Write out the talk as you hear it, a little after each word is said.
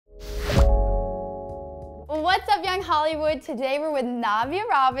What's up, Young Hollywood? Today we're with Navia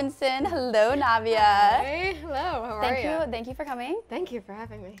Robinson. Hello, Navia. Hey, hello, how are you? Thank you for coming. Thank you for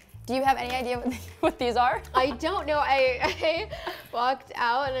having me. Do you have any idea what these are? I don't know. I walked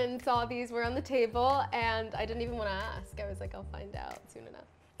out and saw these were on the table and I didn't even want to ask. I was like, I'll find out soon enough.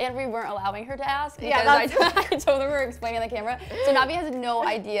 And we weren't allowing her to ask because Yeah, I told her we were explaining on the camera. So Navia has no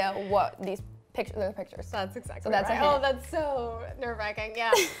idea what these pictures, they're pictures. That's exactly so that's right. a hint. Oh, that's so nerve-wracking,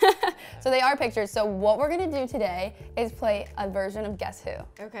 yeah. So they are pictures. So what we're gonna do today is play a version of Guess Who.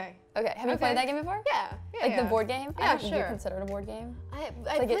 Okay. Okay, have you played that game before? Yeah, Like the board game? Yeah, Do you sure. consider it a board game? I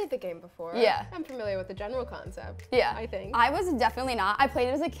like played the game before. Yeah. I'm familiar with the general concept. Yeah. I think. I was definitely not. I played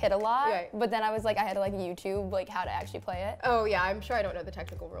it as a kid a lot, Right. but then I was like, I had to like YouTube like how to actually play it. Oh yeah, I'm sure I don't know the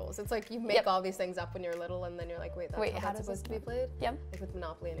technical rules. It's like you make Yep. all these things up when you're little and then you're like, wait, that's how how that's does supposed this to be played? Yep. Like with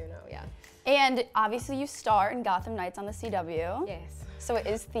Monopoly and Uno, yeah. And obviously you star in Gotham Knights on the CW. Yes. So it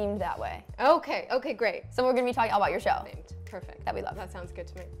is themed that way. Okay, okay, great. So we're gonna be talking all about your show. Named. Perfect. That we love. That sounds good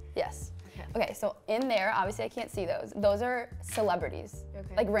to me. Yes. Okay. Okay, so in there, obviously I can't see those. Those are celebrities.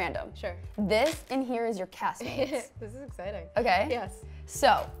 Okay. Like random. Sure. This in here is your castmates. This is exciting. Okay? Yes.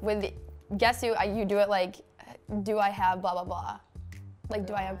 So with the, Guess Who, you do it like, do I have blah, blah, blah. Like,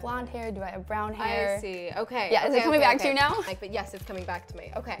 do I have blonde hair? Do I have brown hair? I see. Okay. Yeah, is it coming back to you now? Like, but yes, it's coming back to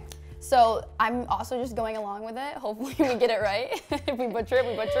me. Okay. So I'm also just going along with it. Hopefully we get it right. If we butcher it,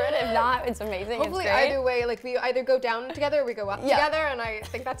 we butcher it. If not, it's amazing. Hopefully it's great. either way, like we either go down together or we go up together, and I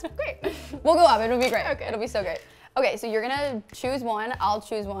think that's great. We'll go up, it'll be great. Okay. It'll be so great. Okay, so you're gonna choose one, I'll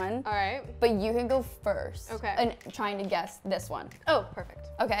choose one. All right. But you can go first. Okay. And trying to guess this one. Oh, perfect.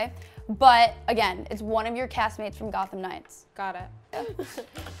 Okay? But again, it's one of your castmates from Gotham Knights. Got it.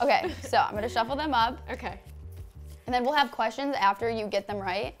 Okay, so I'm gonna shuffle them up. Okay. And then we'll have questions after you get them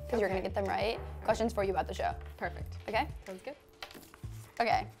right, because you're Okay. gonna get them right. Questions for you about the show. Perfect. Okay? Sounds good.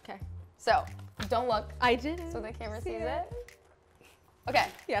 Okay. Okay. So, don't look I did it. so the camera sees it. Okay,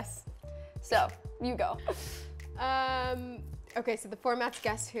 Yes. so you go. Okay, so the format's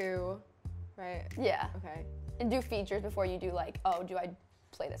Guess Who, right? Yeah. Okay. And do features before you do like, oh, do I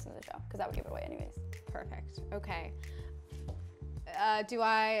play this in the show? Because that would give it away anyways. Perfect. Okay. Do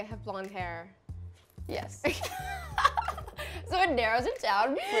I have blonde hair? Yes. So it narrows it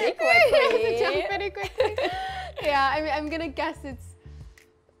down pretty quickly. It's down pretty quickly. Yeah, I mean, I'm gonna guess it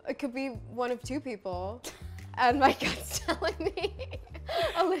could be one of two people, and my gut's telling me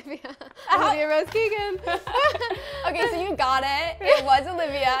Olivia Rose Keegan. Okay, so you got it. It was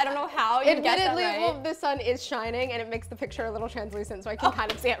Olivia. I don't know how you guessed that Admittedly, right. well, the sun is shining, and it makes the picture a little translucent, so I can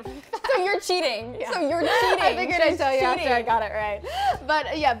kind of see it. So you're cheating. Yeah. So you're cheating. I figured I'd She's tell you after I cheating. got it right.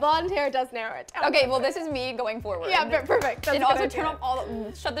 But yeah, blonde hair does narrow it down. Okay, well this is me going forward. Yeah, perfect. That's And a good also idea. turn off all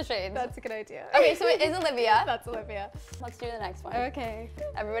the, shut the shades. That's a good idea. Okay, so it is Olivia. That's Olivia. Let's do the next one. Okay.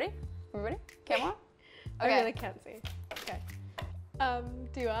 Everybody? Everybody? Camera? I really can't see. Okay.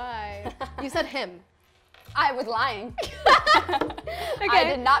 Do I? You said him. I was lying. Okay. I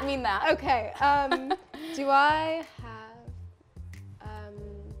did not mean that. Okay. Do I have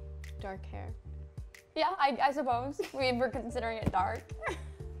dark hair? Yeah, I suppose. We were considering it dark.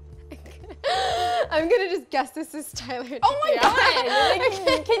 I'm gonna just guess this is Tyler. Oh my DiCaprio. god!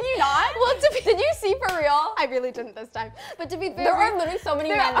 Like, can you not? Well, did you see for real? I really didn't this time. But to be fair, There are literally so many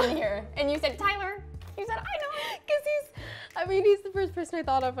there men are- in here. And you said, Tyler. You said, I know. Because he's the first person I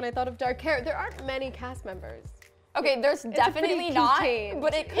thought of when I thought of dark hair. There aren't many cast members. Okay, there's definitely pretty not, contained.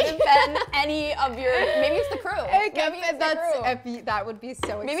 but it could have been any of your, maybe it's the crew. Maybe it's the crew. That would be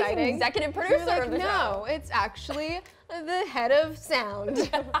so Maybe exciting. it's the executive You're producer like, of the no, show. it's actually the head of sound.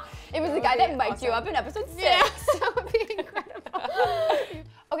 It was the guy that mic'd you up in episode 6. Yeah, that would be incredible.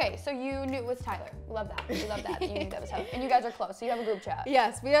 Okay, so you knew it was Tyler. Love that. We love that. You knew that was Tyler. And you guys are close, so you have a group chat.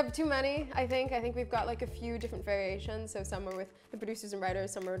 Yes, we have too many, I think. I think we've got like a few different variations. So some are with the producers and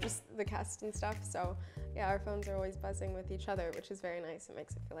writers, some are just the cast and stuff. So yeah, our phones are always buzzing with each other, which is very nice. It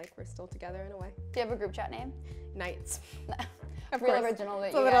makes it feel like we're still together in a way. Do you have a group chat name? Knights. Of Real course. Original that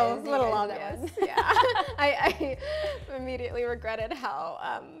It's you a guys, little you guys knew obvious. that was. Yeah. I immediately regretted how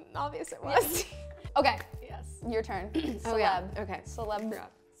obvious it was. Okay, Yes. your turn. Celeb. Oh yeah. Okay. Celeb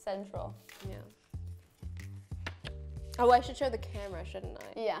Forgot. Central. Yeah. Oh, I should show the camera, shouldn't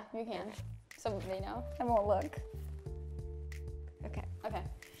I? Yeah, you can. So they know. I won't look. Okay. Okay.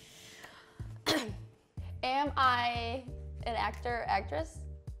 Am I an actor, actress?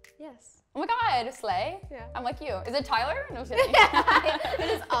 Yes. Oh my god, Slay. Yeah. I'm like you. Is it Tyler? No kidding. It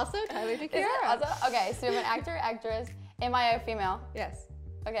is also Tyler DiCaprio. Is it also? Okay, so I'm an actor, actress. Am I a female? Yes.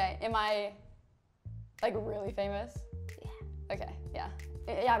 Okay. Am I like really famous? Yeah. Okay, yeah.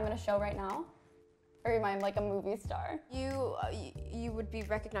 Yeah, I'm in a show right now. Or am I like a movie star? You would be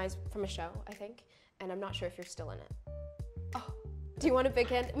recognized from a show, I think, and I'm not sure if you're still in it. Oh. Do you want a big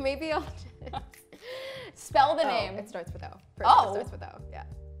hint? Maybe I'll Spell the name. It starts with O. First Oh. It starts with O, yeah.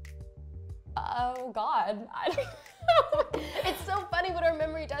 Oh God. I don't It's so funny what our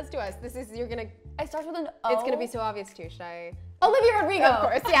memory does to us. You're gonna, It starts with an O. it's gonna be so obvious too, should I? Olivia Rodrigo. Of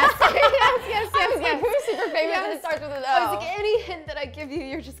course, yes. yes. I was like, who's super famous and it starts with an O? I was like, any hint that I give you,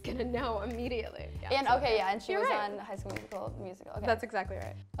 you're just gonna know immediately. Yeah, And so- okay, yeah, and she You're was right. on High School Musical. Okay. That's exactly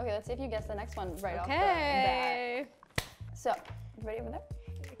right. Okay, let's see if you guess the next one right off the bat. Okay. So, you ready over there?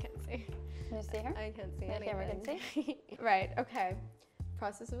 I can't see. Can you see her? I can't see The anything. camera can see? Right, okay.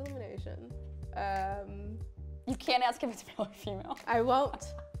 Process of elimination. You can't ask if it's male or female. I won't.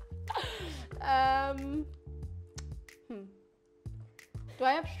 Do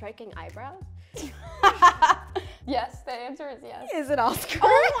I have striking eyebrows? Yes, the answer is yes. Is it Oscar?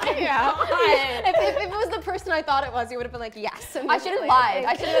 Oh my yeah. God. If it was the person I thought it was, you would have been like, yes. I should have lied.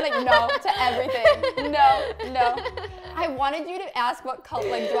 I should have been like, no to everything. No. I wanted you to ask what color,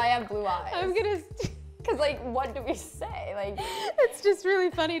 like, do I have blue eyes? I'm gonna. Because, like, what do we say? Like, It's just really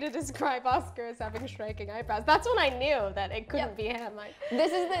funny to describe Oscar as having striking eyebrows. That's when I knew that it couldn't be him.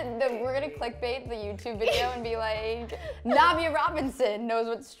 this is we're gonna clickbait the YouTube video and be like, Navia Robinson knows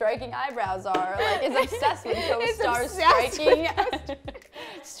what striking eyebrows are. Like, is obsessed with co-stars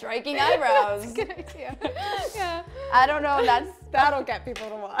striking eyebrows. That's a good idea. Yeah. I don't know. That'll get people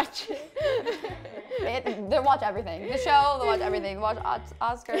to watch. They'll watch everything. The show. They'll watch everything. They'll watch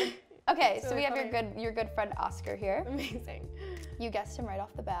Oscar. Okay, It's so we really have funny. your good friend Oscar here. Amazing. You guessed him right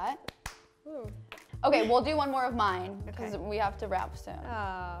off the bat. Ooh. Okay, we'll do one more of mine because Okay. we have to wrap soon.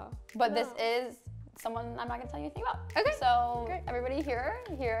 Oh. But no. this is someone I'm not gonna tell you anything about. Okay, So great. everybody here.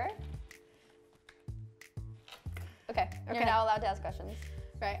 Okay, you're Okay. now allowed to ask questions.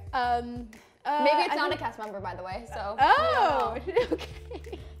 Right. Maybe it's not a cast member, by the way. So Oh. you don't know.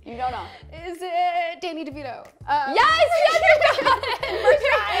 Okay. You don't know. Is it Danny DeVito? Yes, you got it. First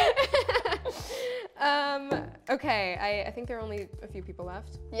try. Okay, I think there are only a few people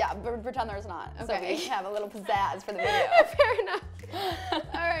left. Yeah, but pretend there's not. So Okay. we have a little pizzazz for the video. Fair enough.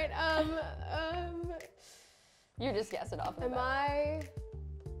 All right. You just guess it off the Am bat. I?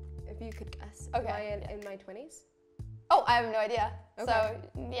 If you could guess. Okay, Am I yeah. in my 20s? Oh, I have no idea. Okay. So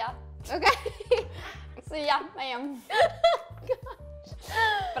yeah. Okay. So yeah, I am.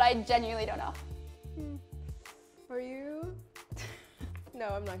 But I genuinely don't know. Are you? No,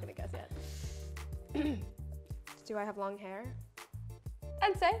 I'm not gonna guess yet. Do I have long hair?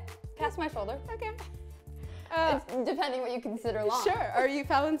 I'd say past my shoulder. Okay. It's depending what you consider long. Sure. Are you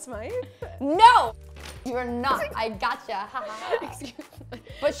Fallon Smythe? No, you are not. I gotcha. Ha, ha, ha. Excuse me.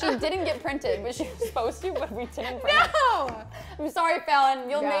 But she didn't get printed, but she was supposed to, but we didn't print it. No! I'm sorry, Fallon.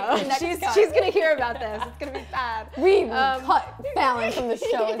 You'll make the next cut. She's gonna hear about this. It's gonna be bad. We cut Fallon from the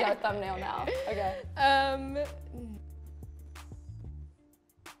show as our thumbnail now. Okay.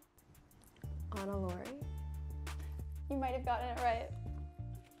 Anna Laurie? You might have gotten it right.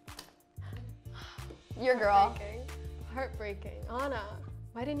 Your girl. Heartbreaking. Anna,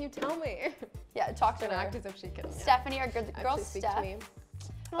 why didn't you tell me? Yeah, talk to Gonna her. act as if she can. Stephanie, our good girl, Actually speak to Steph. me.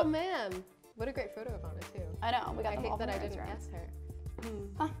 Oh man, what a great photo of Anna too. I know, we got I them all hate that from I her didn't Instagram. guess her.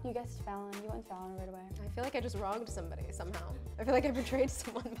 Huh, you guessed Fallon. You went Fallon right away. I feel like I just wronged somebody somehow. I feel like I betrayed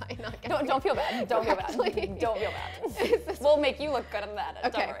someone by not guessing. Don't feel bad. Don't feel bad. Correctly. Don't feel bad. Is this- We'll make you look good in that.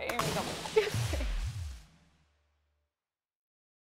 Okay. Don't worry. Don't worry.